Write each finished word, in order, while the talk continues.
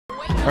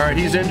All right,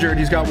 he's injured.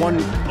 He's got one.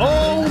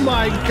 Oh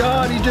my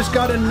God, he just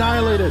got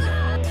annihilated.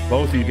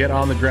 Both of you get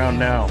on the ground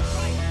now.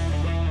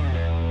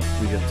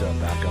 We get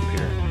back up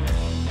here.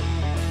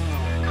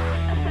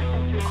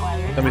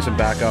 Send me some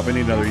backup. I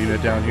need another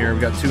unit down here.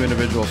 We've got 2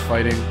 individuals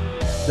fighting.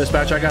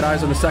 Dispatch, I got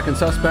eyes on the second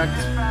suspect.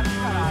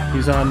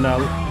 He's on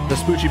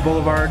Vespucci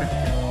Boulevard.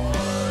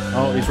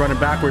 Oh, he's running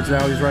backwards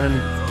now. He's running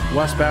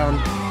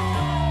westbound.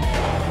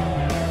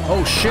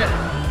 Oh, shit.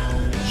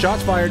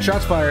 Shots fired.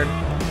 Shots fired.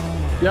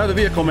 Get out of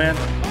the vehicle, man.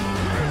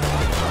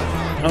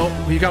 Oh,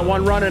 he got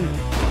one running.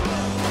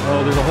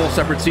 Oh, there's a whole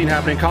separate scene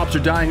happening. Cops are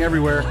dying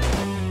everywhere.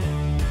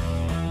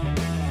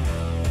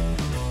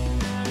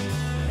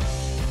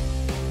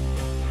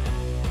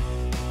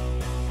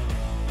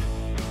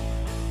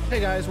 Hey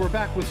guys, we're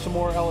back with some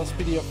more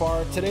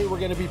LSPDFR. Today we're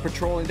going to be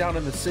patrolling down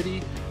in the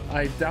city.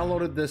 I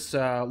downloaded this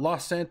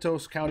Los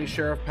Santos County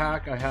Sheriff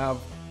pack. I'm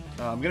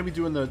going to be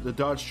doing the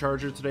Dodge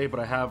Charger today, but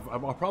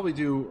I'll probably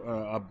do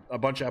a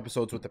bunch of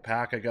episodes with the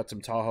pack. I got some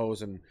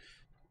Tahoes and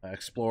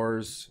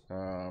Explorers,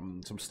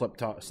 some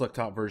slick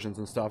top versions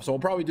and stuff. So I'll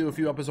probably do a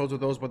few episodes with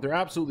those, but they're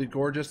absolutely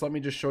gorgeous. Let me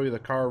just show you the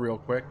car real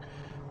quick.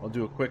 I'll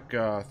do a quick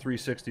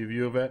 360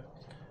 view of it,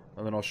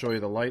 and then I'll show you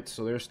the lights.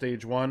 So there's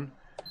stage 1.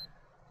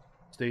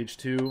 Stage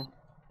 2,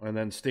 and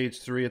then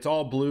stage 3. It's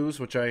all blues,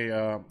 which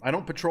I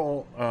don't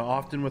patrol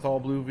often with all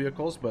blue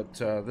vehicles, but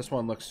this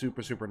one looks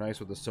super nice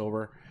with the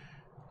silver.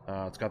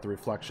 It's got the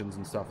reflections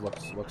and stuff.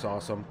 Looks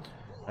awesome.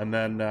 And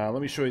then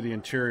let me show you the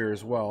interior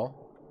as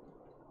well.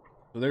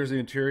 So there's the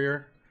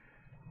interior.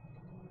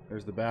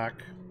 There's the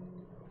back.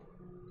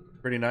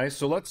 Pretty nice.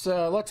 So let's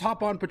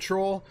hop on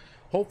patrol.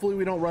 Hopefully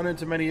we don't run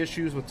into many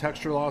issues with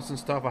texture loss and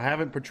stuff. I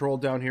haven't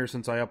patrolled down here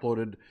since I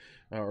uploaded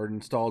or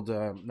installed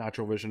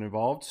NaturalVision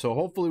Evolved. So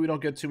hopefully we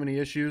don't get too many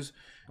issues.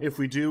 If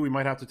we do, we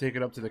might have to take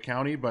it up to the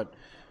county, but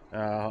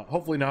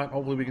hopefully not.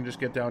 Hopefully we can just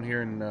get down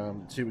here and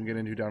see what we can get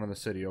into down in the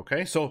city,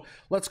 okay? So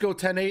let's go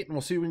 10-8 and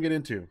we'll see what we can get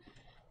into.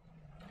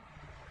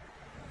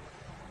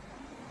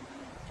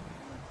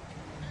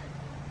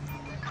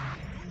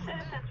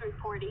 Citizens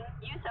reporting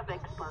use of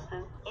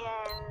explosives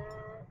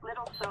in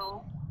Little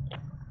Seoul.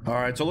 All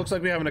right, so it looks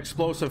like we have an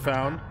explosive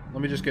found.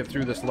 Let me just get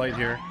through this light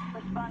here.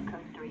 Respond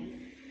code 3.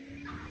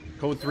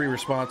 Code 3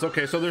 response.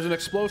 Okay, so there's an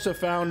explosive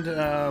found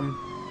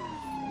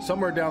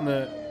somewhere down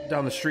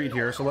the street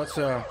here. So let's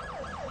come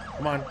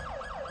on.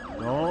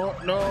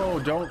 No,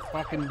 don't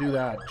fucking do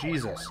that.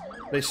 Jesus.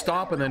 They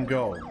stop and then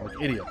go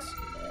like idiots.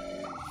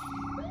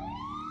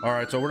 All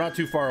right, so we're not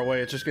too far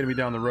away. It's just going to be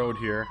down the road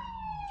here.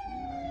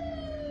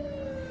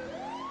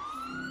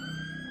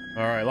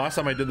 All right, last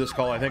time I did this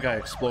call, I think I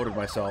exploded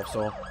myself,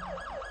 so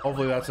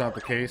hopefully that's not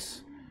the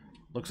case.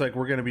 Looks like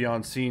we're going to be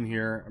on scene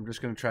here. I'm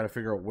just going to try to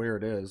figure out where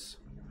it is.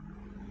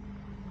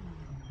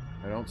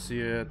 I don't see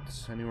it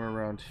anywhere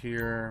around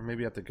here.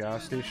 Maybe at the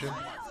gas station.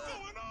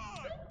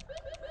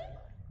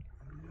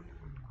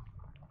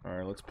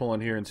 Alright, let's pull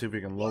in here and see if we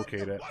can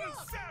locate it.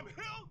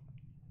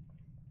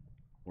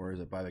 Where is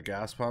it? By the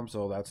gas pumps?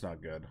 Oh, that's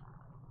not good.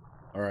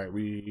 Alright,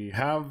 we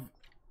have...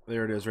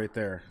 There it is, right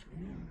there.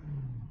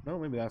 No,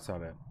 maybe that's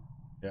not it.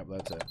 Yep,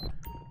 that's it.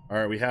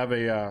 Alright, we have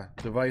a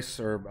device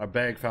or a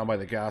bag found by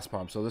the gas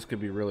pump, so this could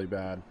be really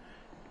bad.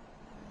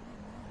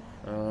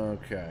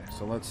 Okay,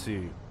 so let's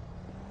see.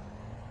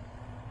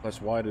 Press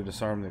Y to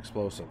disarm the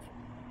explosive.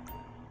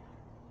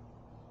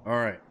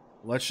 Alright,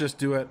 let's just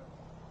do it.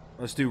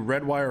 Let's do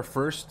red wire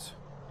first.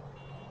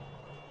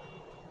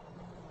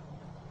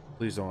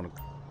 Please don't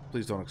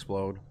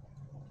explode.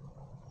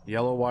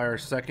 Yellow wire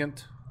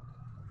second.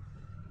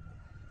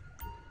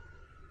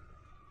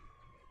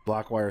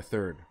 Black wire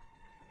third.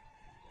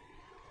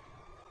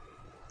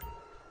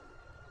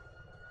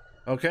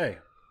 Okay.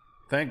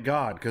 Thank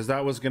God, because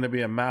that was going to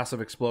be a massive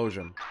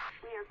explosion.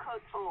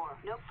 Code 4.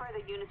 No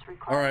further units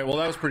required. Alright, well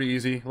that was pretty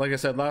easy. Like I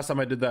said, last time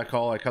I did that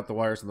call, I cut the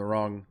wires in the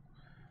wrong...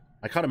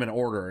 I cut them in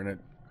order, and it...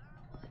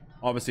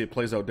 Obviously, it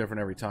plays out different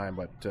every time,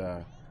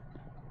 but,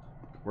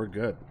 we're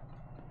good.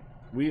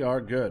 We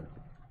are good.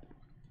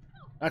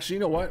 Actually, you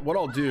know what? What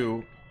I'll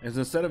do is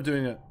instead of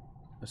doing it...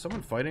 Is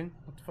someone fighting?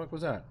 What the fuck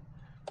was that?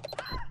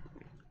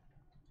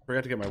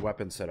 Forgot to get my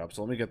weapon set up,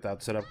 so let me get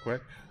that set up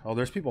quick. Oh,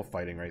 there's people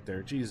fighting right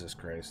there. Jesus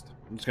Christ.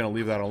 I'm just going to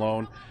leave that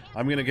alone.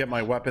 I'm going to get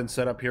my weapon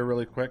set up here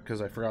really quick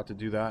because I forgot to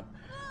do that.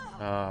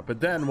 But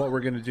then what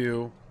we're going to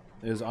do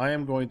is I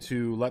am going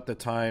to let the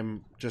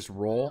time just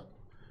roll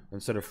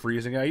instead of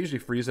freezing. I usually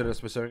freeze it at a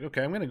specific...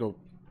 Okay, I'm going to go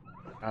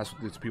ask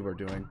what these people are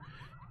doing.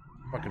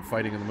 Fucking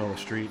fighting in the middle of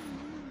the street.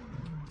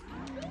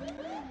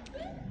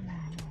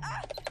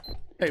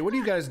 Hey, what are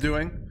you guys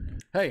doing?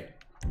 Hey,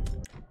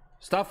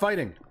 stop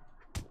fighting.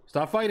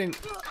 Stop fighting.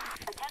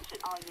 Attention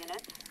all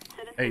units.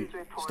 Citizens Hey,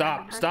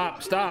 report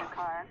stop.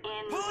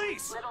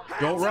 Police!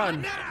 Don't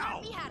run.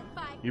 Now!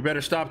 You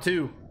better stop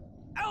too.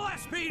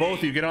 LSPD! Both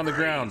of you get on the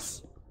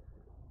ground.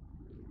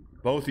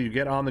 Both of you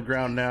get on the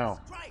ground now.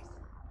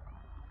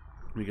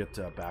 Let me get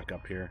back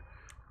up here.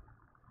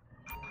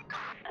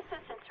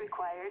 Assistance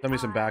required. Send me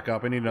some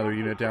backup. I need another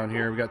unit down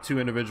here. We got 2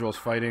 individuals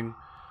fighting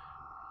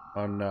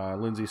on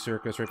Lindsay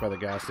Circus right by the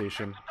gas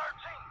station.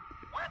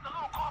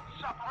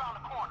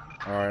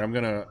 Alright, I'm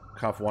gonna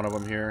cuff one of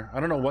them here. I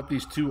don't know what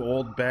these two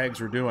old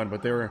bags were doing,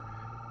 but they were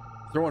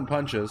throwing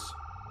punches.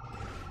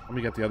 Let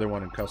me get the other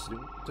one in custody.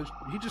 Did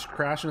he just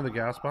crash into the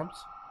gas pumps?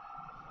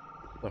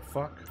 The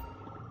fuck?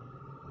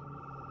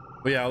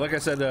 But yeah, like I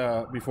said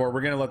before,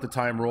 we're gonna let the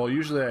time roll.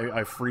 Usually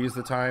I freeze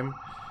the time.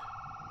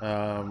 But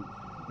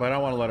I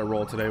don't want to let it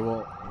roll today.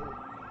 Well,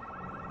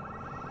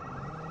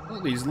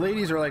 look, these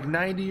ladies are like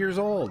 90 years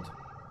old.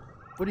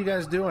 What are you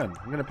guys doing?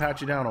 I'm gonna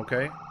pat you down,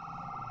 okay?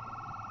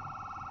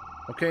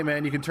 Okay,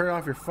 man, you can turn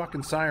off your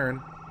fucking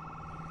siren.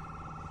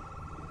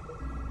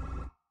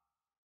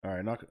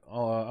 Alright,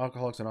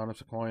 Alcoholics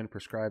Anonymous coin,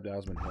 prescribed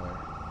asthma inhaler.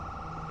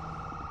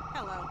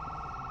 Hello.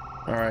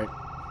 Alright.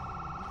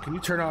 Can you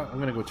turn off? I'm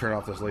gonna go turn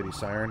off this lady's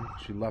siren.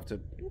 She left it.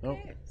 Oh.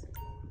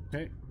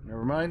 Okay,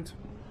 never mind.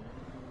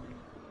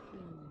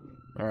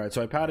 Alright,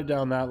 so I patted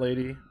down that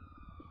lady.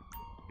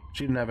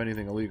 She didn't have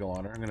anything illegal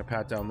on her. I'm gonna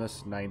pat down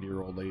this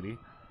 90-year-old lady.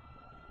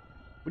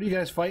 What are you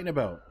guys fighting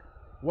about?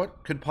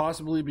 What could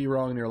possibly be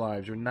wrong in your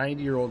lives? You're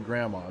 90-year-old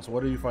grandmas.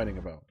 What are you fighting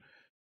about?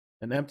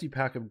 An empty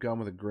pack of gum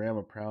with a gram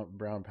of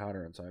brown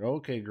powder inside.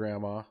 Okay,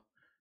 Grandma.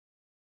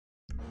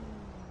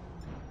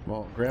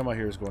 Well, Grandma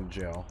here is going to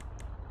jail.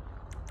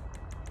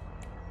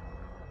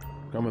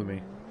 Come with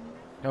me.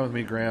 Come with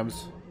me,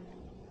 Grams.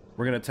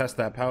 We're gonna test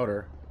that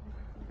powder.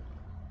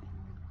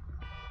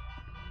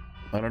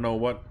 I don't know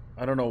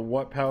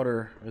what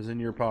powder is in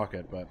your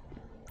pocket, but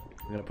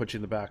I'm gonna put you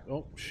in the back.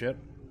 Oh shit.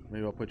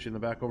 Maybe I'll put you in the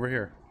back over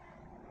here.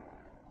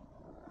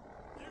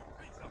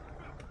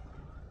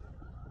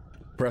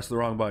 Press the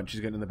wrong button. She's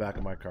getting in the back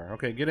of my car.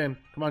 Okay, get in.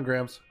 Come on,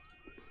 Grams.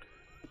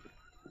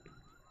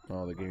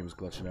 Oh, the game's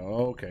glitching out.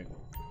 Oh, okay.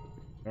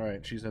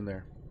 Alright, she's in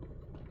there.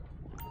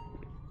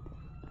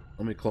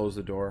 Let me close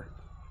the door.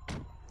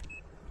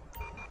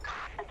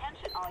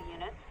 Attention all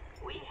units.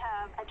 We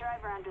have a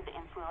driver under the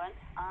influence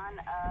on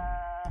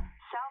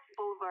South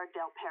Boulevard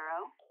Del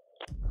Perro.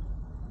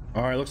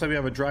 Alright, looks like we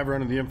have a driver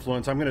under the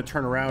influence. I'm going to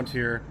turn around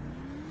here.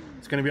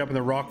 It's going to be up in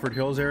the Rockford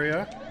Hills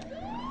area.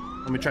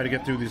 Let me try to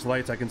get through these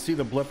lights. I can see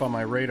the blip on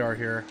my radar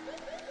here.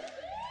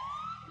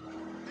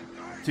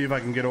 See if I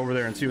can get over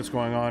there and see what's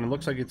going on. It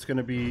looks like it's going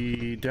to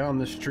be down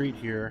the street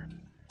here.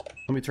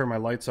 Let me turn my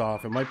lights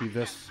off. It might be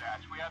this.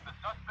 We have the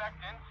suspect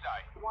in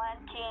sight. 1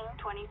 King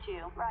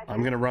 22. Roger.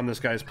 I'm going to run this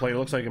guy's plate. It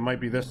looks like it might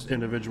be this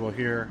individual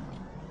here.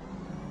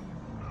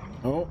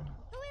 Oh,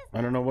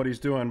 I don't know what he's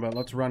doing, but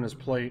let's run his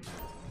plate.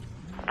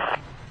 I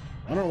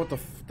don't know what the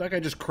that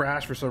guy just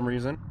crashed for some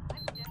reason.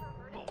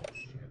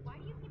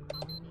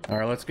 All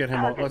right, let's get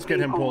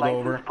him pulled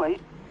over. Plate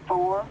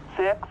 4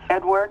 6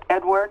 Edward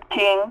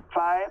King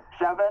 5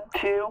 7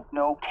 2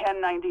 no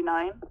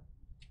 1099.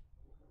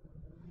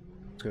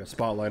 Let's get a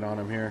spotlight on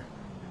him here.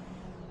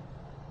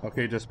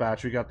 Okay,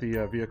 dispatch, we got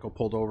the vehicle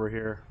pulled over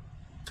here.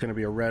 It's going to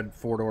be a red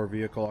 4-door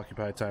vehicle,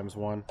 occupied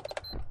 ×1.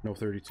 No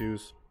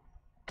 32s.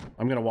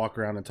 I'm going to walk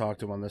around and talk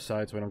to him on this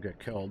side so I don't get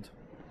killed.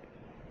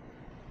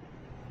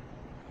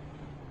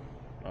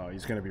 Oh,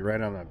 he's going to be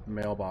right on the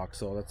mailbox,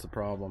 so that's the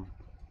problem.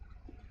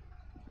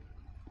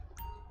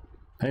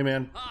 Hey,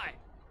 man. Hi.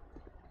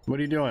 What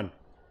are you doing?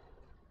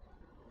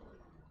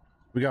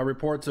 We got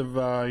reports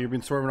of you've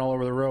been swerving all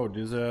over the road.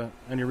 Is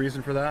any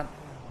reason for that?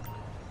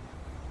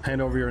 Hand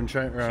over your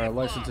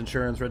license,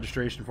 insurance,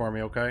 registration for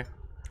me, okay?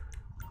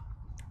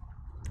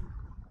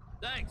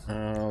 Thanks.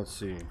 Let's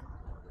see.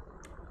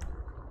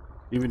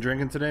 You been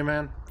drinking today,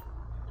 man?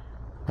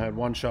 I had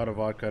 1 shot of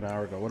vodka an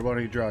hour ago. What about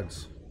any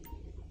drugs?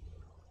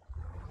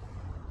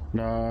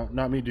 No,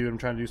 not me, dude. I'm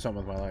trying to do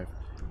something with my life.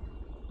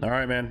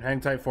 Alright, man. Hang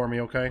tight for me,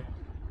 okay?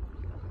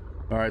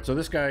 Alright, so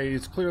this guy,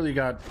 he's clearly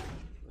got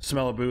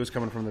smell of booze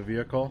coming from the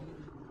vehicle.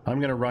 I'm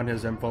going to run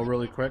his info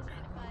really quick.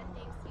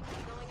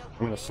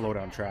 I'm going to slow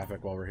down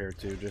traffic while we're here,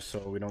 too, just so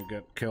we don't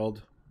get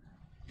killed.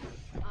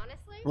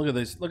 Look at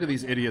this. Look at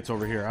these idiots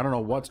over here. I don't know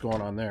what's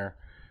going on there.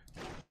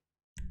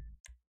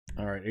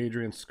 Alright,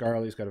 Adrian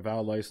Scarley's got a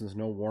valid license,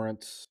 no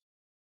warrants.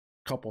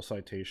 Couple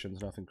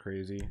citations, nothing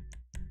crazy.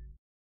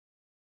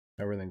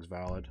 Everything's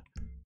valid.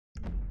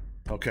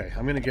 Okay,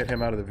 I'm gonna get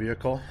him out of the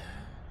vehicle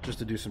just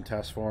to do some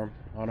tests for him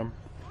on him.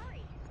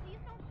 Sorry, please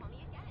don't call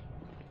me again.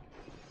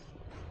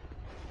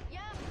 Yeah.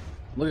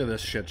 Look at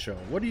this shit show.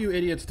 What are you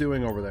idiots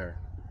doing over there?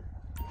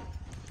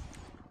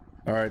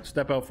 Alright,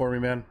 step out for me,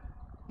 man.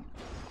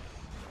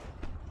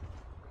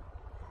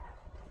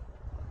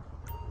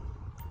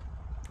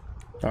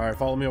 Alright,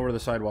 follow me over to the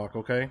sidewalk,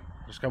 okay?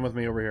 Just come with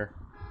me over here.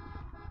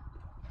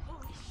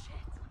 Holy shit.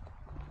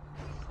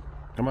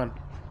 Come on.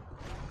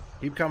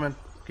 Keep coming.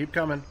 Keep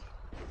coming.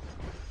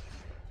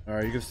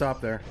 Alright, you can stop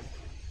there.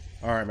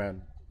 Alright,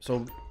 man.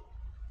 So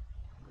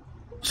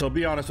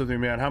be honest with me,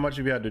 man. How much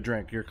have you had to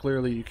drink? You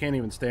can't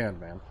even stand,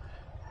 man.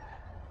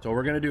 So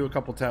we're gonna do a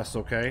couple tests,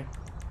 okay?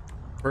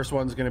 First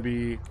one's gonna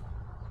be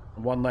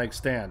 1 leg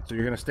stand. So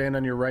you're gonna stand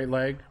on your right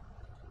leg,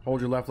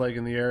 hold your left leg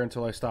in the air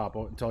until I stop,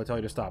 until I tell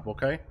you to stop,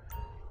 okay?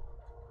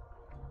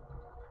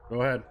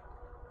 Go ahead.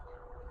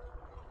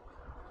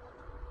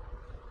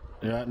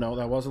 Yeah, no,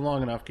 that wasn't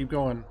long enough. Keep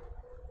going.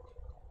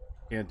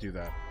 Can't do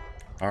that.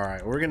 All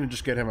right, we're gonna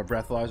just get him a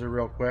breathalyzer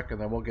real quick,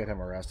 and then we'll get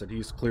him arrested.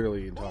 He's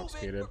clearly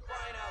intoxicated.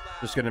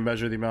 Just gonna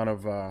measure the amount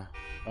of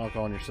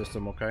alcohol in your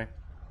system, okay?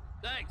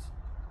 Thanks.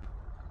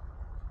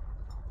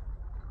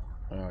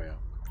 Oh yeah,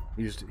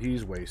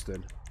 he's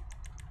wasted.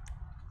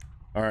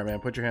 All right, man,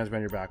 put your hands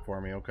behind your back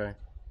for me, okay?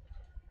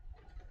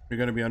 You're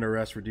gonna be under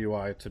arrest for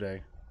DUI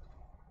today.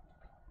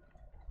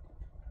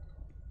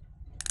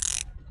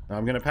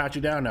 I'm gonna pat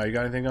you down now. You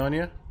got anything on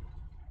you?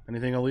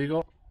 Anything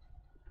illegal?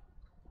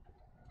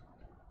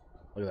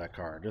 Look at that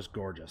car, just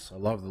gorgeous. I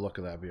love the look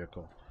of that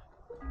vehicle.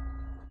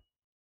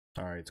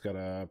 All right, it's got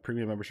a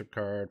premium membership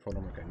card, phone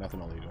number. Okay, nothing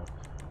illegal.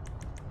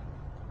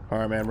 All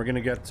right, man, we're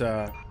gonna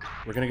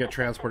get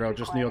transport out.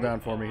 Just kneel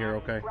down for me here,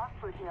 okay?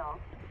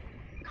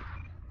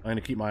 I'm gonna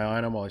keep my eye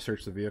on him while I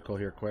search the vehicle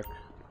here, quick.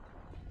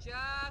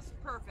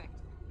 Just perfect.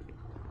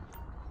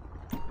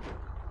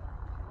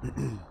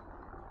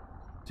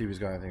 See if he's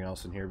got anything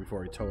else in here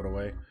before he tow it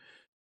away.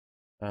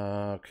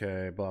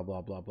 Okay, blah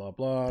blah blah blah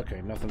blah.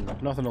 Okay,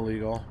 nothing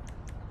illegal.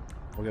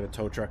 We'll get a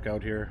tow truck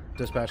out here.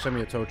 Dispatch, send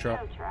me a tow truck.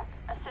 Tow truck.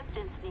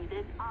 Assistance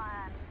needed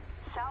on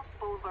South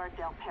Boulevard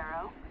Del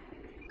Perro.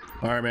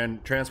 All right,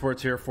 man.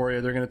 Transport's here for you.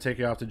 They're gonna take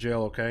you off to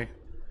jail, okay?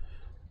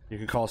 You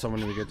can call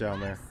someone when you get down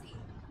there.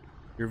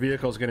 Your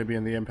vehicle's gonna be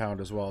in the impound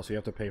as well, so you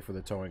have to pay for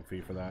the towing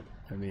fee for that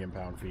and the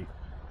impound fee.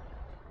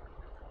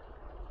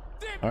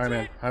 All right,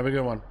 man. Have a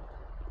good one.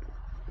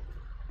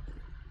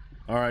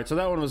 All right, so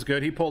that one was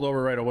good. He pulled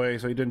over right away,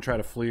 so he didn't try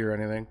to flee or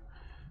anything.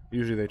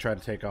 Usually they try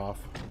to take off.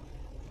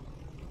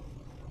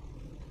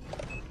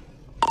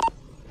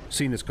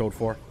 Scene is code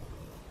 4.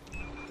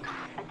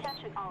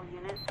 Attention all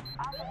units.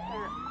 Officer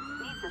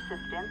needs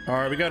assistance. All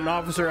right, we got an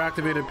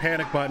officer-activated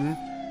panic button.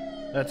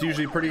 That's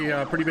usually pretty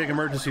big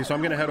emergency, so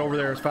I'm gonna head over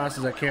there as fast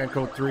as I can.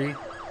 Code 3.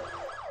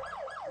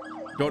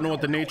 Don't know what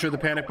the nature of the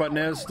panic button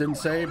is. Didn't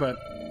say, but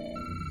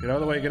get out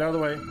of the way. Get out of the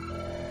way.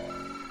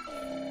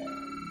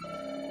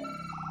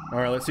 All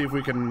right, let's see if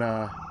we can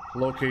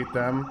locate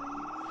them.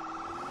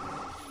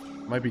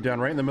 Might be down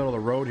right in the middle of the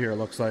road here, it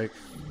looks like.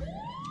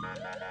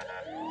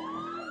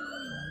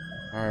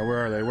 All right,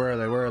 where are they? Where are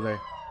they? Where are they?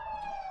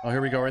 Oh,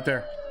 here we go, right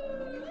there.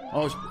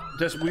 Oh,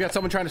 we got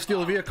someone trying to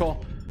steal a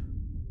vehicle.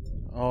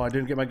 Oh, I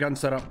didn't get my gun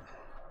set up.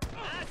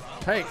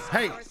 Hey,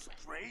 hey!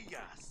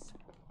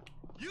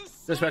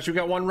 Dispatch, we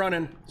got one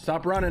running.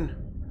 Stop running.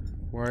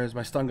 Where is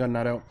my stun gun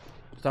not out?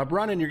 Stop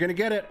running, you're gonna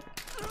get it.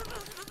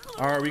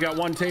 All right, we got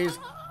one tased.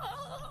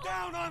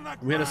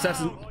 We had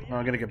assassin. Oh,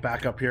 I'm gonna get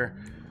back up here.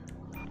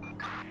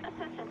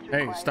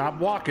 Hey, stop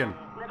walking.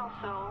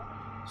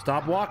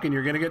 Stop walking,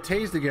 you're gonna get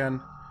tased again.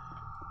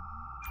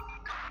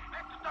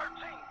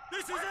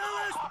 This is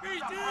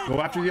LSPD.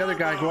 Go after the other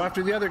guy. Go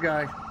after the other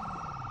guy.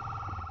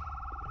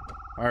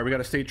 All right, we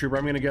got a state trooper.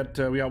 I'm gonna get.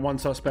 We got one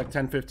suspect,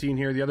 1015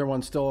 here. The other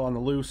one's still on the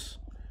loose.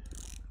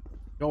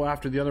 Go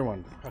after the other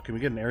one. Oh, can we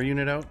get an air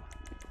unit out?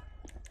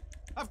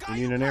 We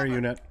need an air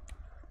unit.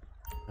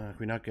 Can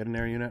we not get an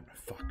air unit?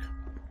 Fuck.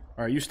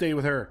 All right, you stay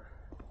with her.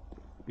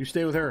 You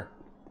stay with her.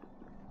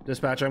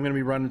 Dispatch, I'm gonna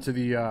be running to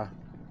the.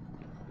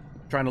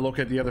 Trying to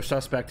locate the other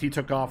suspect. He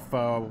took off.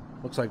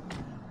 Looks like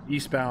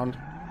eastbound.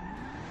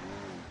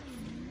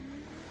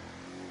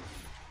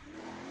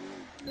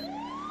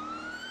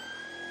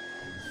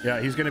 Yeah,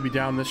 he's gonna be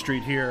down this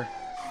street here.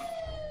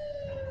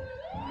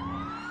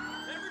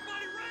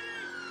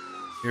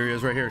 Here he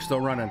is, right here,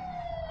 still running.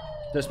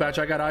 Dispatch,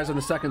 I got eyes on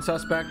the second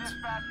suspect.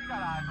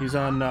 He's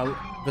on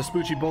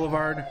Vespucci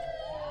Boulevard.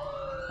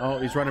 Oh,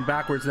 he's running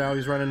backwards now.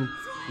 He's running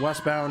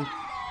westbound.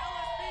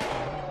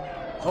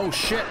 Oh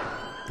shit!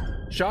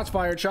 Shots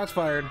fired! Shots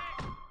fired!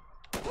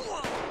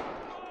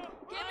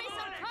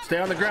 Stay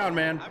on the ground,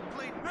 man.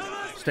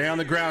 Stay on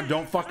the ground.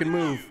 Don't fucking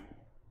move.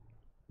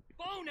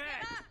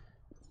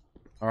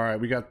 All right,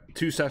 we got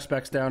two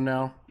suspects down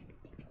now.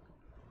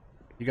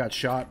 He got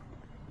shot.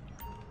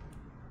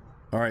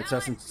 All right,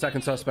 second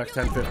suspect,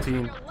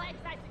 1015.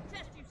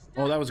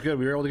 Oh, that was good.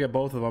 We were able to get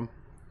both of them.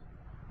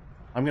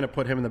 I'm gonna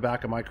put him in the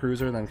back of my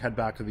cruiser and then head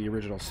back to the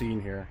original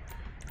scene here.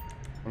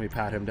 Let me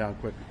pat him down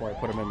quick before I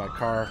put him in my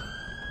car.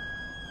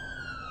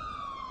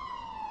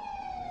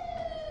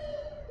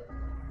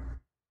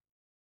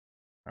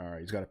 All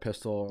right, he's got a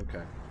pistol.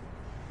 Okay.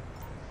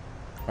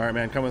 All right,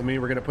 man, come with me.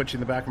 We're gonna put you in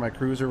the back of my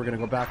cruiser. We're gonna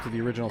go back to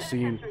the original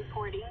scene.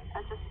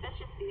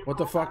 What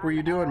the fuck were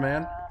you doing,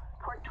 man?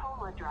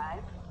 Portola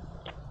Drive.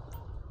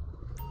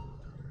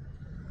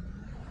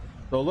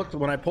 So look,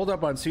 when I pulled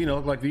up on scene, it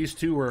looked like these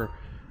two were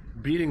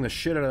beating the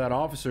shit out of that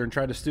officer and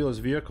tried to steal his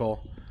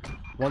vehicle.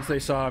 Once they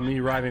saw me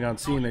arriving on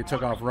scene, they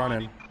took off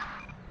running.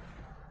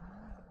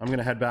 I'm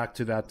gonna head back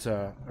to that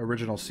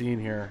original scene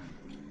here.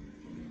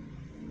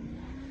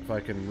 If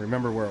I can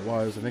remember where it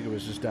was. I think it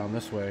was just down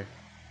this way.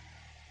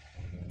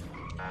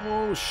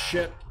 Oh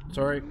shit,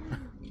 sorry.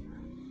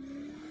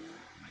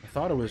 I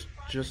thought it was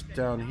just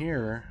down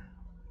here.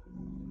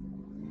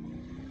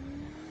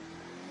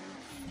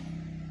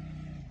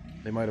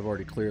 They might have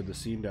already cleared the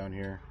scene down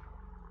here.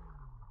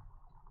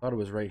 Thought it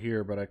was right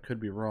here, but I could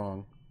be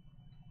wrong.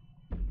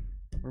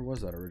 Where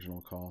was that original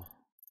call?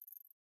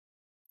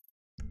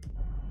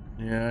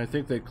 Yeah, I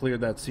think they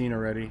cleared that scene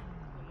already.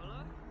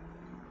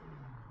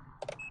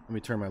 Let me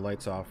turn my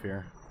lights off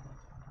here.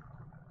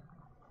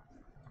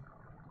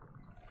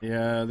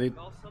 Yeah, they...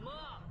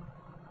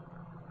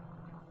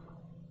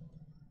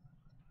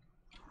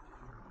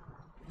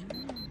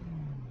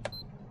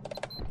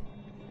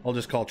 I'll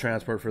just call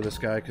transport for this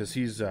guy because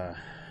he's going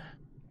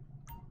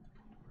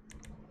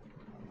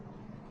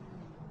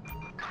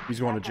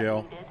to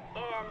jail.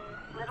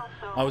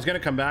 I was gonna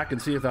come back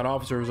and see if that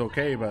officer was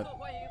okay, but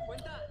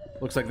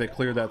looks like they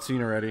cleared that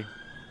scene already.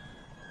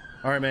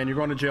 All right, man, you're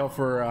going to jail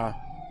for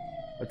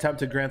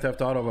attempted grand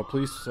theft auto of a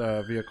police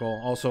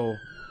vehicle. Also,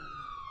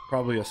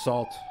 probably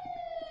assault,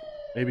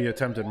 maybe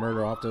attempted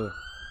murder. I'll have to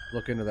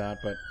look into that.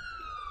 But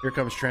here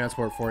comes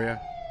transport for you.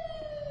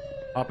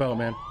 Hop out,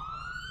 man.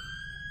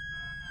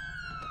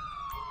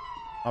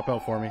 Hop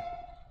out for me.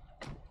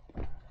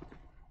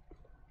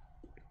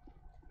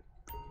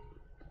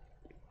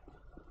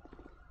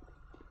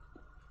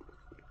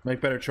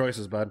 Make better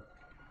choices, bud.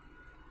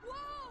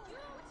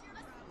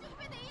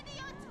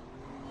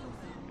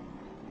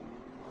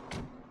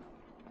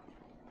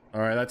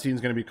 Alright, that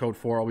scene's gonna be code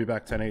 4. I'll be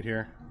back 10-8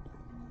 here.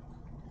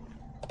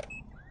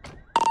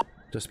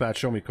 Dispatch,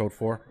 show me code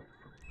 4.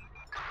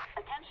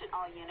 Attention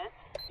all units.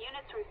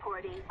 Units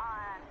reporting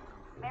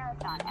on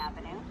Marathon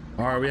Avenue.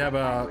 Alright, we have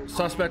a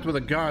suspect with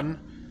a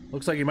gun.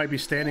 Looks like he might be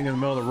standing in the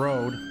middle of the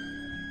road.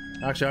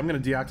 Actually, I'm gonna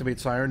deactivate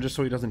Siren just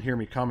so he doesn't hear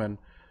me coming.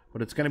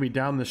 But it's gonna be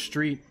down the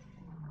street.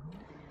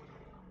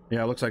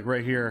 Yeah, it looks like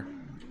right here.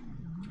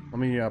 Let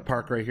me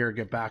park right here,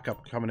 get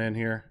backup coming in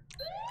here.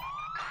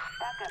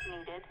 Backup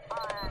needed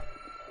on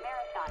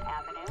Marathon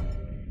Avenue.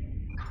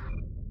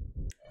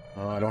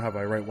 Oh, I don't have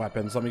my right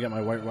weapons. Let me get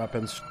my white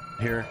weapons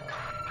here.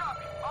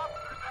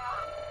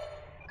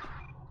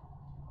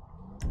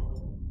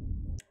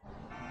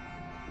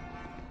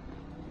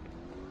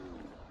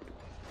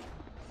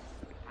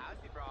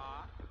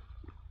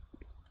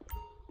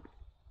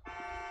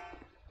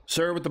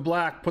 Sir with the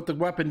black, put the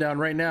weapon down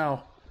right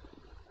now.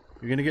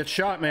 You're gonna get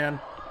shot, man.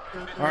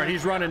 Alright,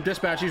 he's running.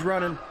 Dispatch, he's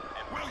running.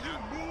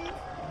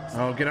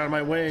 Oh, get out of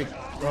my way.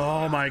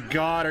 Oh my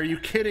god, are you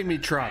kidding me,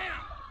 truck?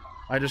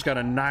 I just got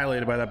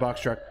annihilated by that box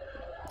truck.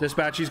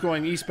 Dispatch, he's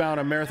going eastbound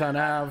on Marathon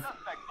Ave.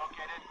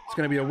 It's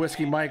gonna be a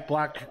Whiskey Mike,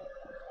 black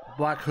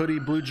hoodie,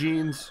 blue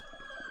jeans.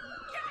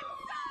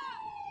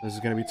 This is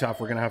gonna be tough.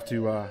 We're gonna have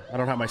to, I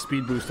don't have my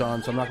speed boost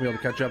on, so I'm not gonna be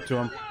able to catch up to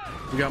him.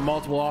 We got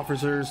multiple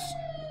officers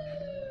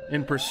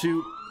in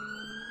pursuit.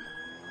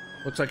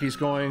 Looks like he's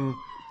going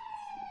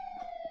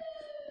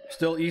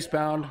still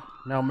eastbound,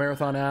 now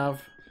Marathon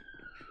Ave.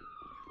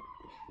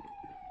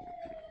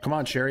 Come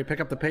on, Sherry,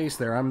 pick up the pace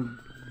there. I'm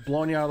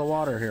blowing you out of the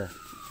water here.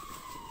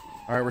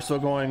 Alright, we're still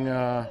going,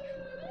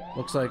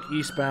 looks like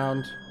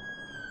eastbound.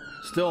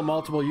 Still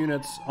multiple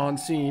units on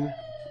scene.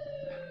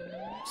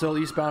 Still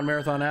eastbound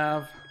Marathon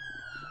Ave.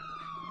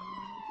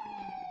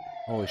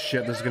 Holy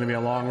shit, this is going to be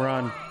a long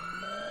run.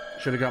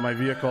 Should have got my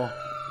vehicle.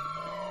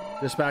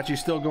 Dispatch, he's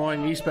still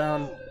going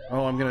eastbound.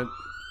 Oh, I'm going to...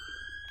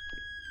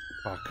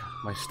 Fuck,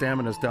 my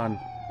stamina's done.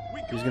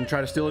 He's going to try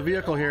to steal a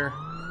vehicle here.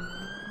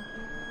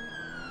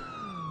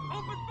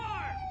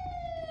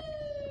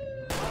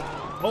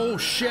 Oh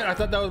shit, I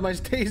thought that was my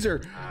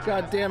taser.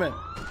 God damn it.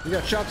 We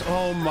got shots.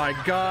 Oh my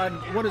god,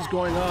 what is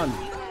going on?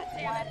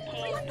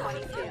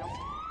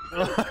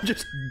 I'm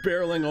just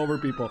barreling over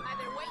people.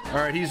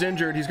 Alright, he's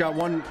injured. He's got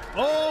one.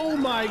 Oh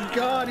my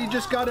god, he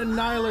just got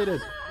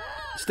annihilated.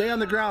 Stay on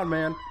the ground,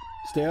 man.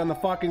 Stay on the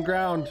fucking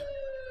ground.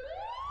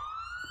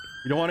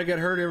 You don't want to get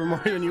hurt even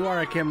more than you are.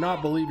 I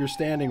cannot believe you're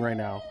standing right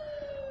now.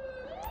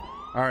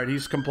 Alright,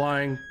 he's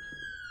complying.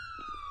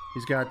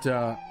 He's got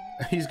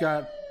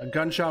a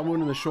gunshot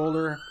wound in the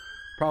shoulder.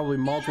 Probably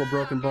multiple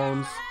broken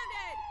bones.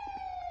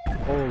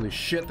 Holy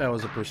shit, that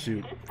was a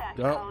pursuit.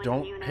 Oh,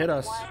 don't hit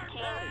us.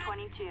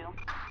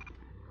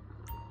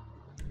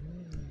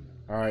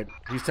 Alright,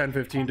 he's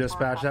 10-15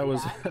 dispatch. That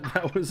was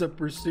that was a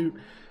pursuit.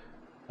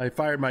 I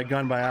fired my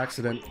gun by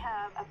accident. We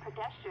have a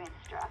pedestrian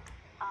struck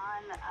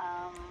on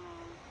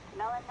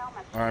Melanoma.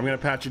 Alright, I'm gonna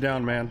pat you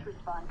down, man.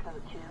 Respond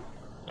code 2.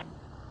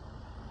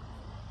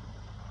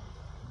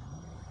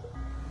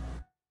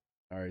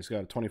 Alright, he's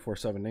got a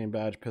 24/7 name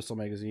badge, pistol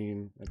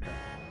magazine. Okay.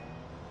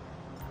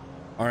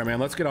 Alright, man,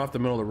 let's get off the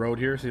middle of the road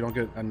here so you don't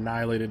get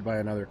annihilated by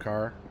another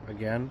car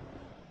again.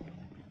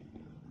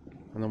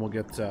 And then we'll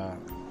get,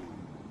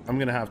 I'm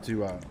gonna have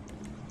to,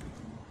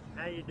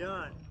 How you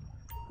doing?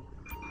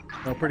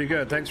 Oh, pretty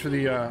good. Thanks for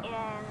the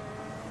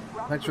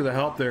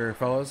help there,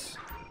 fellas.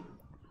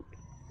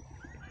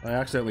 I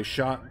accidentally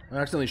shot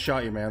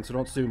you, man, so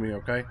don't sue me,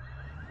 okay?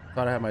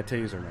 Thought I had my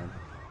taser, man.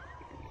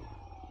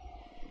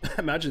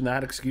 Imagine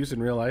that excuse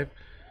in real life.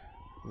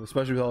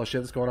 Especially with all the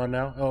shit that's going on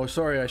now. Oh,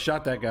 sorry, I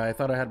shot that guy. I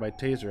thought I had my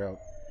taser out.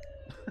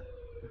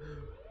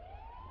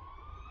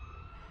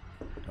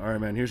 Alright,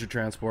 man, here's your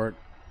transport.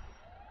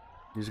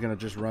 He's gonna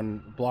just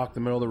block the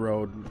middle of the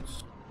road.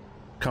 It's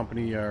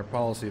company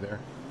policy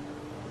there.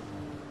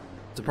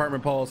 It's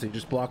department policy,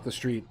 just block the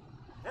street.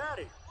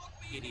 Howdy.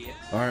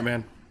 Alright,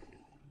 man.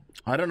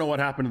 I don't know what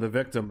happened to the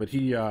victim, but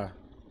he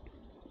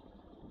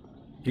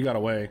He got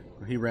away.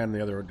 He ran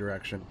the other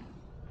direction.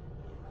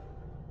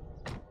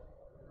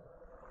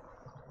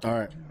 All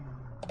right.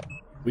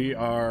 We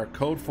are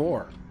code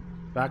 4.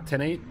 Back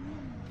 10-8.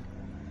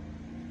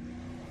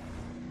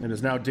 It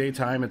is now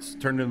daytime. It's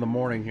turned into the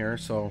morning here,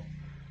 so...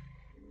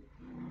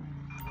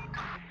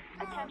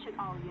 Attention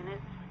all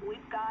units.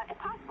 We've got a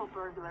possible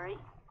burglary.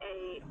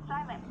 A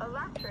silent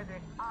alarm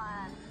triggered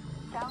on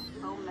South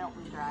Low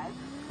Milton Drive.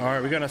 All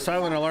right, we got a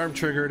silent alarm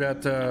triggered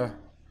at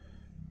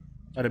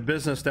a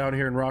business down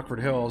here in Rockford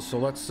Hills, so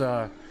let's...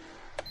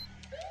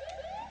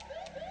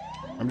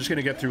 I'm just going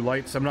to get through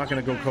lights. I'm not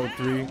going to go code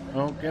 3.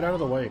 Oh, get out of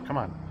the way. Come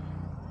on.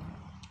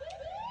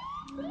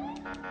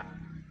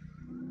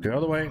 Get out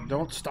of the way.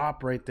 Don't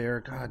stop right there.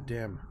 God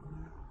damn.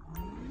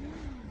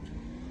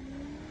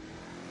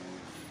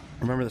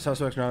 Remember, the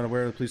suspects are not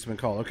aware the police have been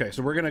called. Okay,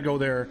 so we're going to go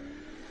there.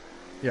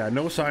 Yeah,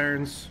 no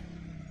sirens.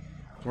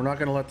 We're not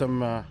going to let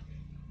them... let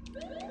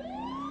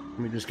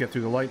me just get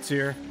through the lights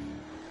here.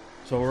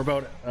 So we're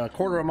about a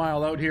quarter of a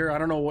mile out here. I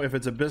don't know if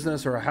it's a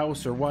business or a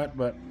house or what,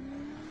 but...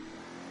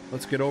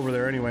 let's get over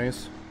there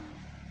anyways.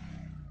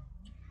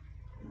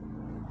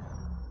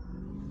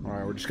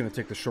 Alright, we're just going to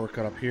take the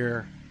shortcut up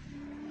here.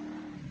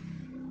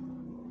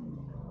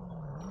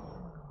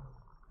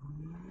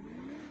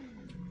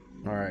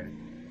 Alright.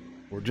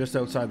 We're just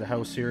outside the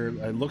house here.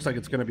 It looks like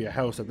it's going to be a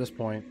house at this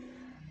point.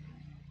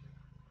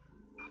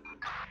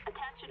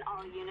 Attention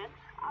all units.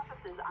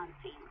 Officers on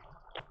scene.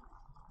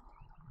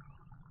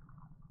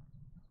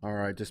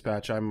 Alright,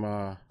 dispatch, I'm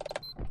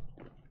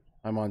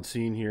on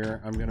scene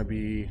here. I'm going to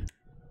be...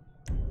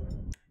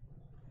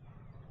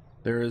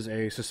 there is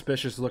a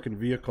suspicious looking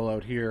vehicle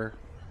out here.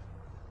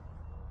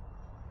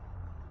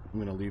 I'm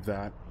going to leave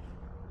that.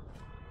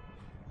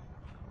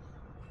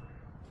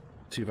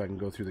 See if I can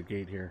go through the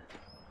gate here.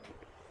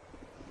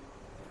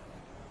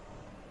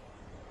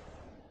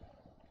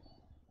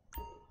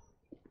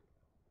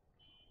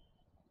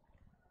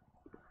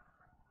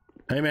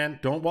 Hey man,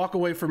 don't walk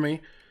away from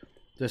me.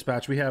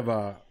 Dispatch, we have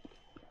a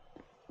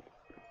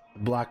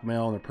black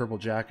male in a purple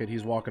jacket.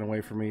 He's walking away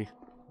from me.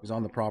 He's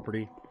on the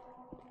property.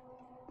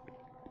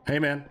 Hey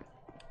man,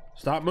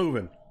 stop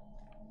moving.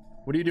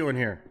 What are you doing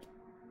here?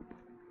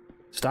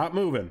 Stop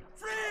moving.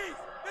 Freeze!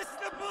 This is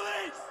the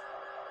police!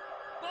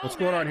 What's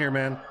going on here,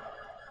 man?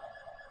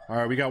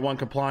 Alright, we got one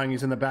complying.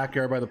 He's in the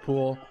backyard by the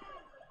pool.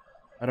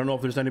 I don't know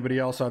if there's anybody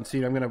else on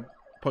scene. I'm gonna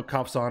put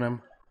cuffs on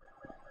him.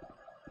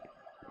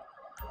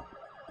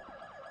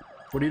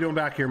 What are you doing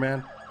back here,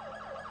 man?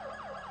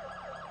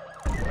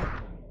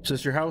 Is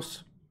this your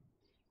house?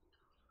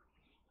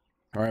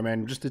 Alright, man.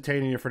 I'm just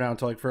detaining you for now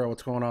until I figure out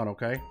what's going on,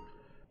 okay?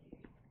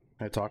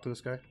 Can I talk to this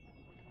guy?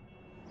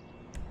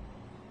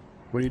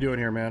 What are you doing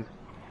here, man?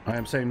 I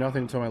am saying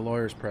nothing until my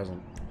lawyer's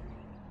present.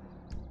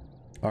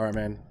 Alright,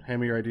 man. Hand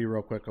me your ID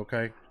real quick,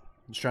 okay?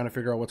 I'm just trying to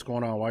figure out what's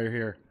going on while you're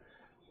here.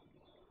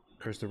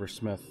 Christopher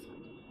Smith.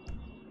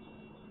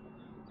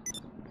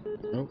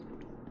 Nope.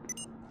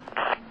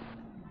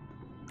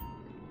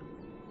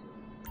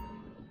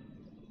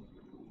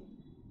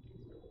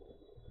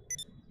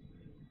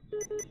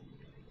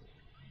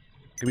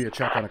 Give me a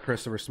check on a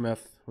Christopher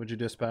Smith, would you,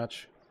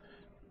 dispatch?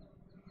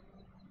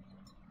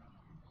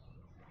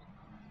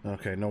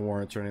 Okay, no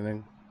warrants or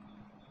anything.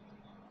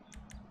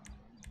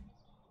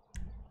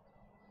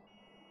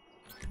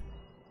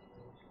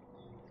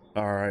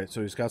 Alright,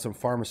 so he's got some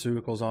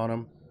pharmaceuticals on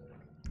him.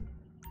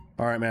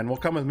 Alright, man, well,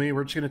 come with me.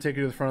 We're just going to take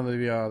you to the front of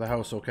the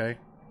house, okay?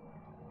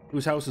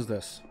 Whose house is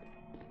this?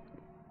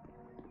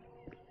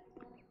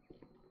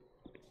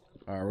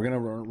 Alright, we're going to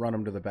run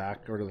him to the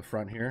back, or to the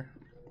front here.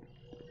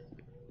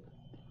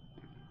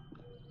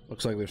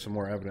 Looks like there's some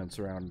more evidence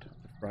around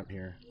the front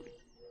here.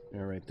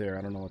 Yeah, right there.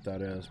 I don't know what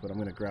that is, but I'm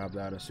going to grab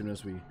that as soon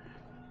as we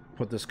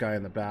put this guy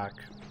in the back.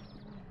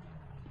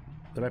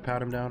 Did I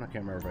pat him down? I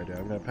can't remember if I did.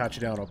 I'm going to pat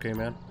you down, okay,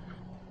 man?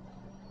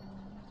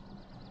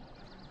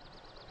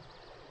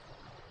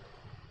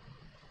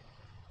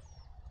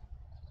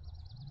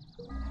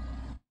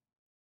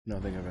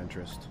 Nothing of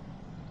interest.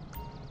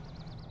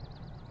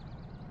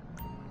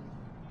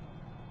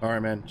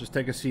 Alright, man. Just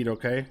take a seat,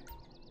 okay?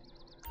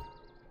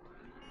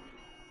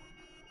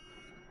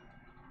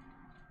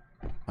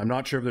 I'm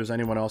not sure if there's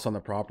anyone else on the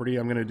property.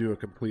 I'm going to do a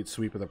complete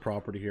sweep of the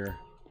property here.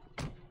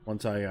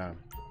 Once I, I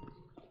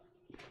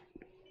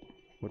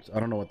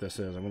don't know what this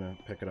is. I'm going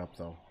to pick it up,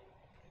 though.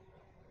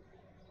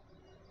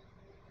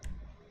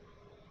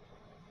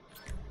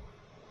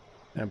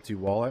 Empty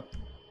wallet.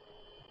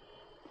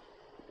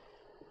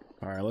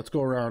 Alright, let's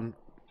go around.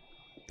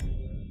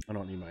 I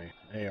don't need my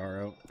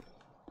AR out.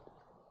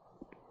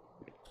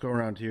 Let's go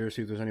around here,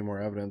 see if there's any more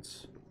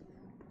evidence.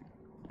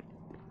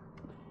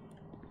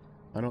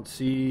 I don't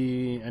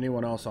see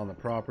anyone else on the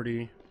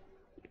property.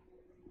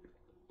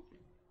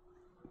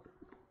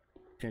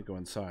 Can't go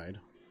inside.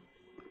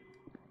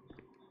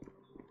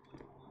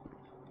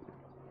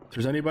 If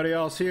there's anybody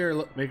else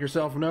here, make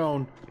yourself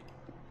known.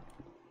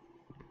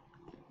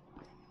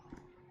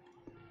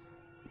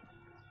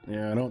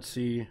 Yeah, I don't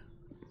see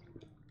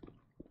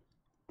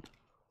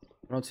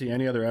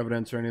any other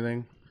evidence or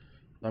anything.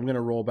 I'm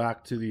gonna roll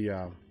back to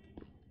the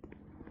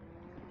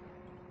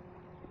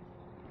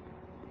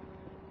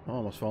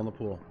almost fell in the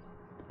pool.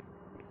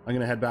 I'm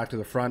gonna head back to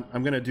the front.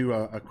 I'm gonna do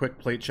a quick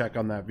plate check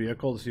on that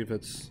vehicle to see if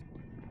it's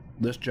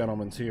this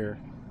gentleman's here.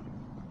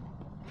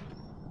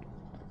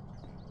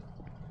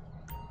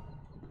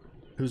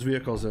 Whose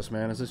vehicle is this,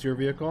 man? Is this your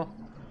vehicle?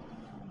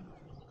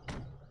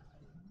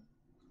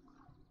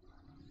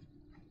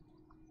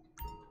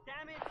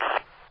 Damn it!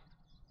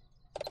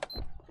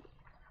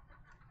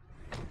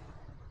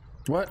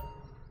 What?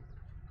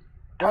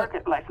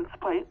 Target license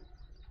plate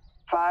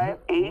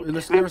 58 There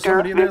was Victor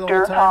somebody in there the whole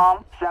Victor time?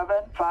 Tom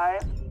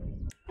 750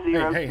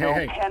 Hey.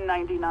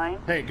 1099.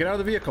 Hey, get out of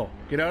the vehicle.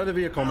 Get out of the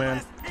vehicle, man.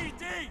 LSPD!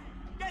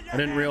 Get your I didn't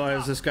hands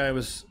realize up. this guy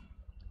was...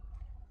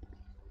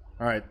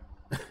 Alright.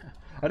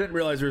 I didn't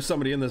realize there was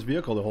somebody in this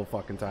vehicle the whole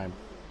fucking time.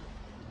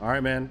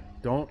 Alright, man.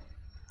 Don't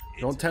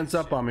tense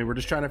up on me. We're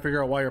just trying to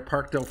figure out why you're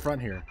parked out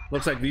front here.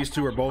 Looks like these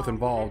two are both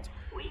involved.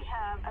 We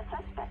have a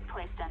suspect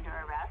placed under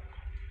arrest.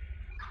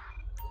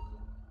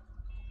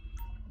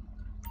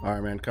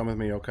 Alright, man. Come with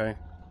me, okay?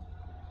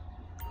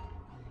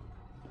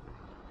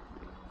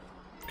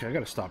 Okay, I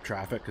gotta stop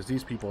traffic because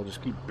these people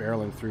just keep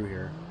barreling through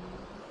here.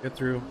 Get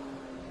through.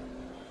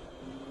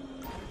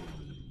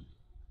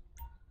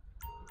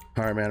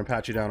 Alright, man. I'll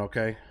pat you down,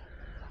 okay?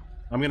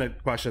 I'm gonna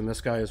question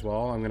this guy as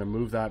well. I'm gonna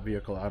move that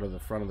vehicle out of the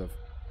front of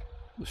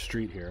the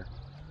street here.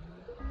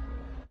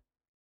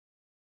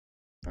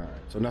 Alright,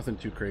 so nothing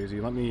too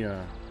crazy. Let me,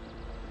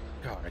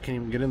 God, I can't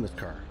even get in this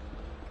car.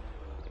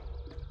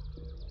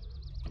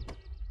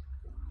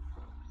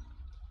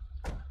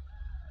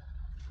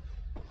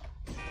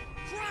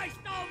 Christ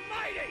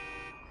almighty!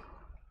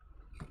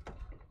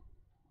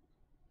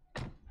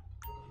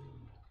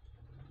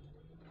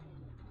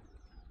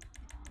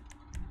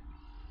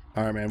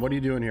 Alright, man, what are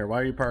you doing here?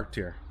 Why are you parked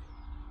here?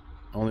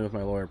 Only with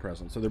my lawyer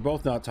present. So they're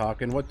both not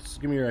talking.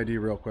 Give me your ID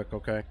real quick,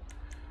 okay?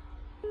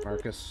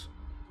 Marcus.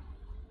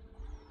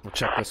 We'll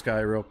check this guy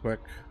real quick.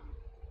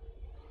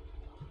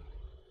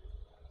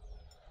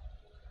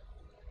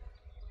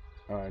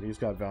 Alright, he's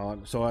got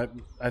Valent. So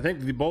I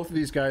think both of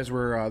these guys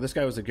were, this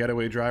guy was a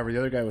getaway driver, the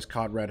other guy was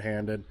caught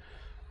red-handed.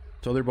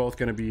 So they're both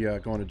going to be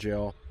going to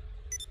jail.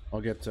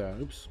 I'll get,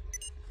 oops.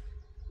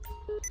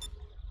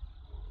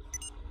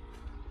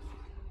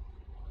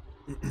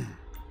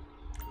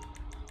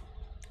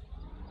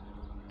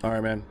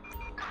 Alright, man.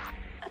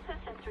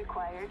 Assistance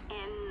required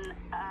in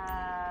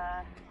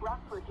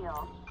Rockford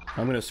Hills.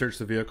 I'm going to search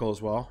the vehicle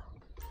as well.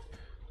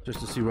 Just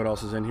to see what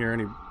else is in here.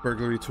 Any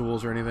burglary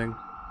tools or anything.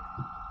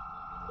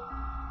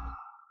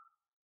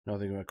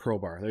 Nothing, a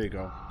crowbar. There you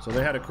go. So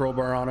they had a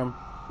crowbar on them.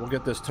 We'll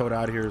get this towed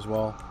out of here as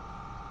well.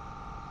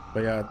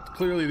 But yeah,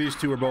 clearly these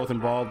two are both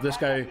involved. This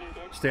guy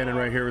standing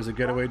right here is a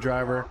getaway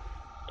driver.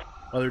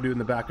 Other dude in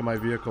the back of my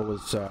vehicle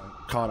was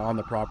caught on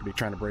the property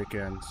trying to break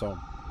in. So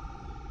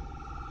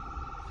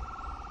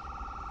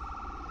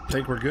I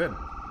think we're good.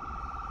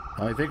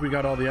 I think we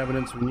got all the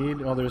evidence we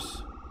need. Oh,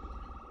 there's...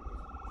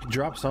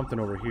 Drop something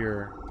over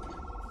here.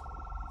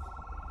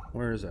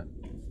 Where is it?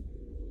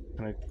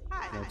 Can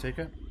I take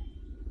it?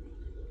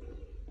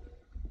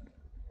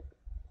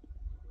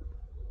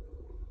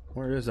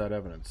 Where is that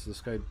evidence?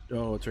 This guy...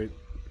 Oh, it's right...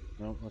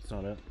 No, that's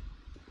not it.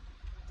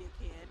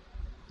 Dickhead.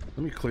 Let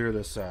me clear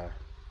this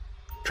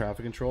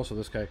traffic control so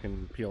this guy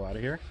can peel out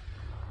of here.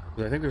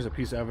 Because I think there's a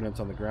piece of evidence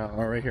on the ground.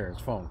 Oh, right here. His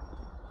phone.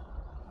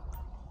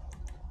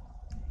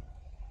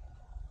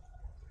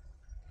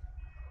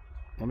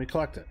 Let me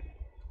collect it.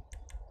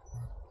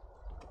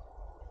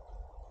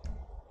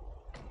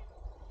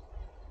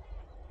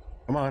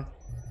 Come on.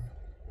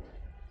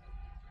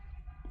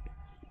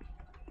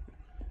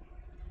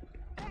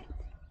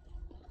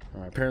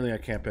 Alright, apparently I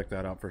can't pick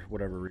that up for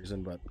whatever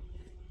reason, but...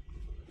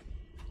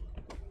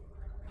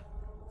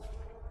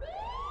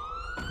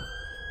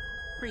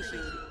 Appreciate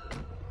it.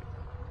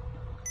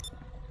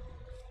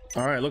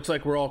 Alright, looks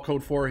like we're all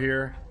code 4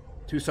 here.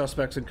 2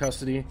 suspects in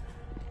custody.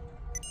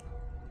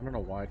 I don't know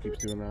why it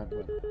keeps doing that,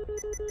 but...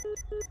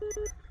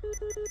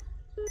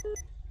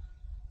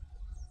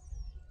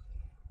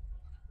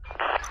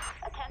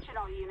 Attention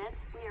all units,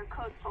 we are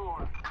code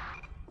 4.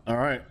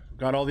 Alright,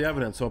 got all the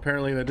evidence, so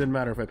apparently that didn't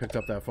matter if I picked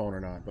up that phone or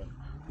not, but...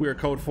 We are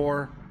code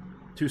 4.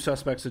 2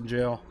 suspects in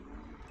jail.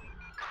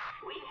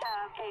 We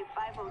have a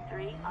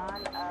 503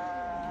 on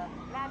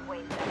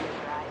Madway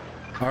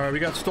Drive. Alright, we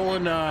got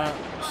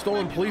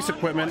stolen police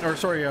equipment, or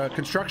sorry,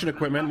 construction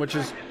equipment, which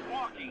is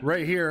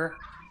right here.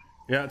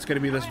 Yeah, it's gonna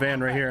be this van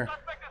right here.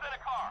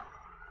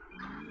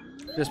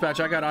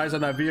 Dispatch, I got eyes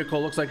on that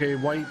vehicle. Looks like a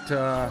white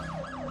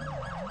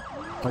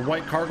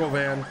cargo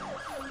van.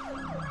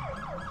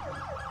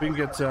 We can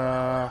get,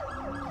 I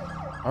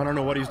don't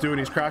know what he's doing.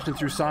 He's crashing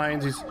through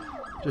signs. He's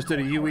just did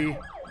a UE.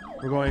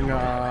 We're going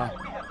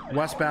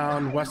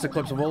westbound, west of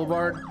Eclipse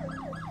Boulevard.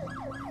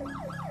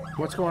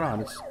 What's going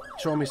on? It's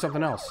showing me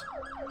something else.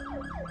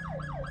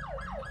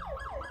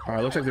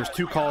 Alright, looks like there's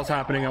 2 calls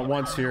happening at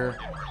once here.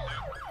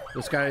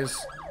 This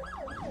guy's...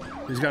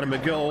 He's got a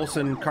McGill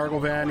Olsen cargo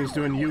van. He's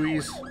doing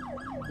UEs.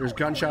 There's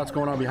gunshots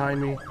going on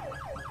behind me.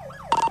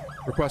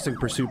 Requesting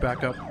pursuit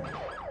backup.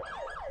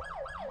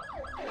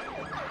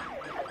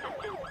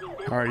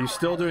 All right, he's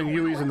still doing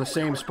Hueys in the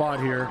same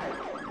spot here.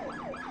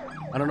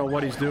 I don't know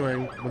what he's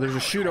doing, but there's a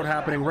shootout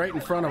happening right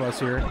in front of us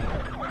here.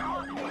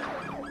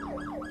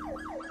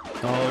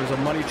 Oh, there's a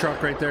money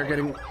truck right there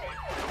getting...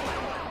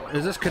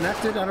 Is this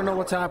connected? I don't know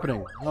what's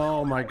happening.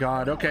 Oh my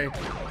god, okay.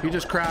 He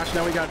just crashed,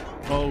 now we got...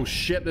 Oh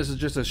shit, this is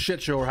just a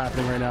shit show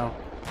happening right now.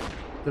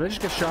 Did I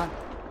just get shot?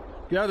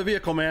 Get out of the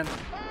vehicle, man.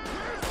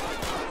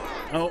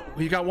 Oh,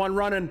 he got one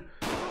running.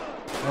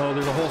 Oh,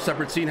 there's a whole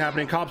separate scene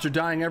happening. Cops are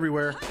dying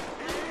everywhere.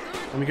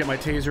 Let me get my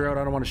taser out.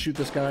 I don't want to shoot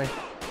this guy.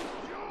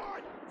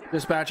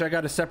 Dispatch, I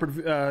got a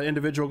separate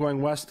individual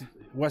going west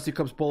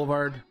Eclipse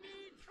Boulevard.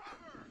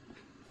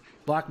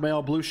 Black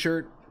male, blue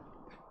shirt,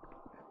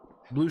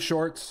 blue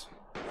shorts.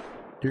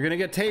 You're gonna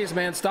get tased,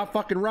 man. Stop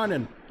fucking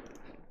running.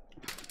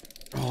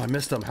 Oh, I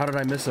missed him. How did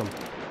I miss him?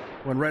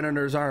 Went right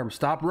under his arm.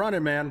 Stop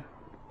running, man.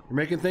 You're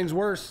making things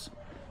worse.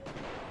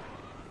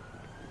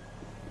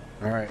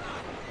 All right,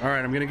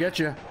 I'm gonna get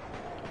you.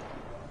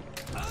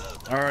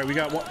 All right, we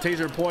got one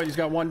taser deployed. He's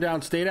got one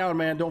down. Stay down,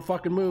 man. Don't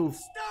fucking move.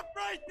 Stop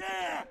right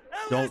there!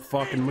 Don't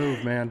fucking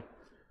move, man.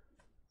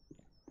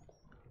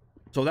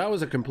 So that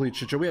was a complete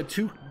shit show. We had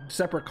two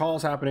separate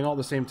calls happening all at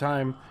the same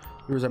time.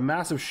 There was a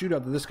massive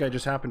shootout that this guy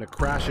just happened to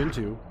crash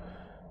into.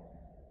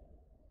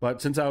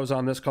 But since I was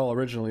on this call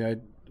originally, I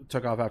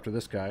took off after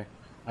this guy.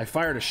 I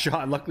fired a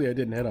shot. Luckily, I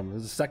didn't hit him.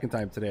 This is the second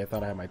time today I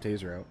thought I had my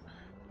taser out.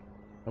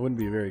 I wouldn't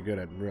be very good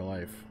at in real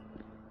life.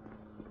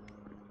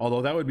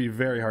 Although that would be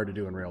very hard to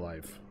do in real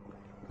life.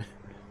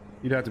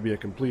 You'd have to be a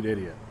complete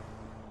idiot.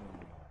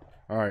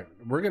 Alright,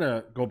 we're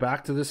gonna go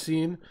back to this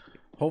scene.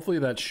 Hopefully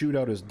that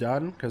shootout is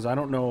done, because I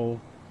don't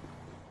know...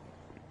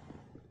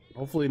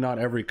 Hopefully not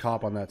every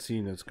cop on that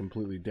scene is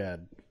completely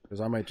dead, because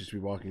I might just be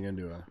walking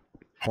into a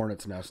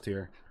hornet's nest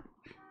here.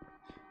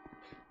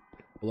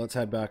 But let's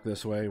head back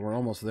this way. We're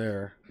almost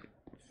there.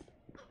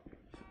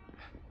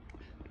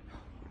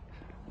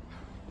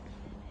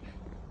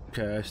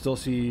 Okay, I still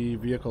see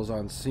vehicles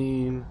on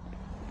scene.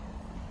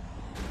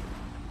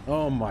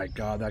 Oh my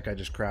god, that guy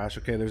just crashed.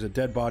 Okay, there's a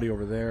dead body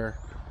over there.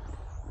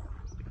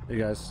 Hey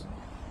guys.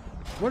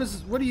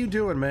 What are you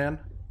doing, man?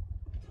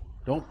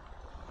 Don't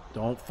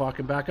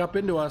fucking back up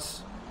into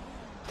us.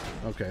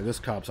 Okay, this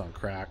cop's on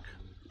crack.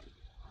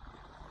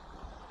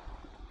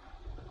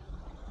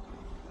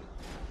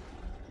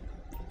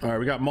 Alright,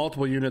 we got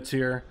multiple units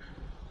here.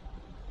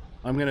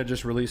 I'm gonna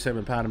just release him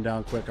and pat him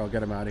down quick. I'll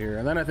get him out of here.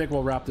 And then I think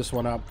we'll wrap this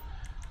one up.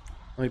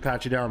 Let me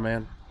pat you down,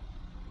 man.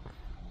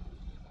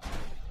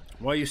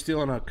 Why are you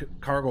stealing a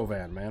cargo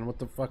van, man? What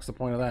the fuck's the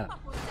point of that?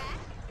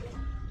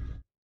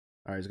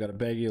 Alright, he's got a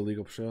baggie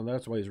illegal possession.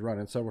 That's why he's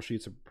running. Several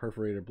sheets of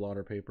perforated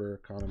blotter paper.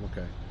 Condom,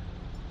 okay.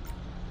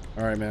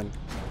 Alright, man.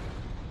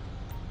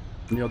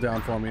 Kneel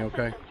down for me,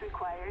 okay? Assistance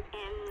required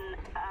in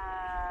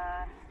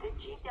the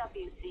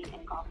GWC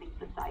Engulfing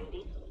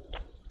Society.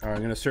 Alright,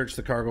 I'm gonna search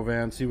the cargo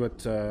van, see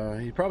what,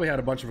 he probably had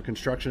a bunch of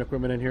construction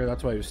equipment in here,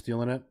 that's why he was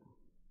stealing it.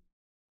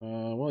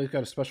 Well, he's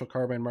got a special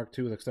carbine Mark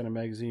II with extended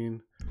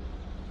magazine.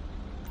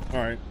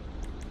 Alright.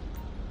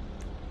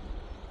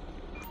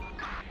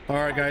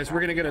 Alright guys,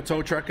 we're gonna get a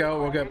tow truck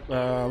out. We'll get,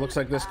 looks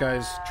like this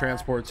guy's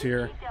transport's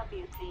here.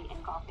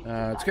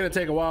 It's gonna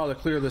take a while to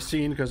clear the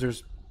scene because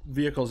there's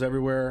vehicles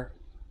everywhere.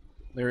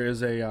 There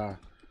is a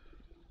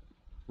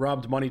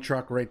robbed money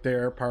truck right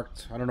there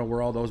parked. I don't know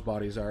where all those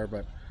bodies are,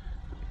 but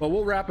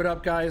we'll wrap it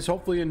up, guys.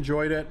 Hopefully you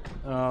enjoyed it.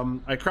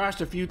 I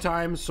crashed a few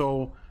times,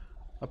 so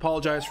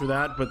apologize for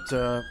that,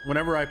 but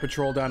whenever I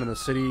patrol down in the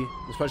city,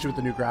 especially with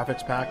the new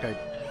graphics pack,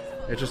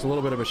 it's just a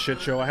little bit of a shit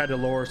show. I had to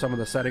lower some of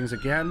the settings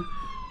again.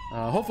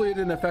 Hopefully it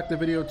didn't affect the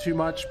video too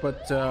much,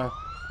 but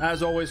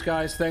as always,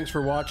 guys, thanks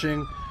for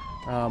watching.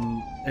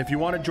 If you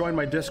want to join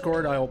my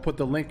Discord, I'll put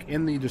the link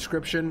in the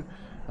description.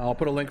 I'll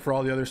put a link for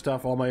all the other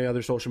stuff, all my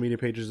other social media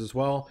pages as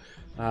well.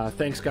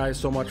 Thanks, guys,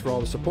 so much for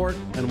all the support,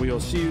 and we'll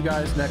see you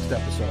guys next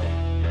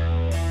episode.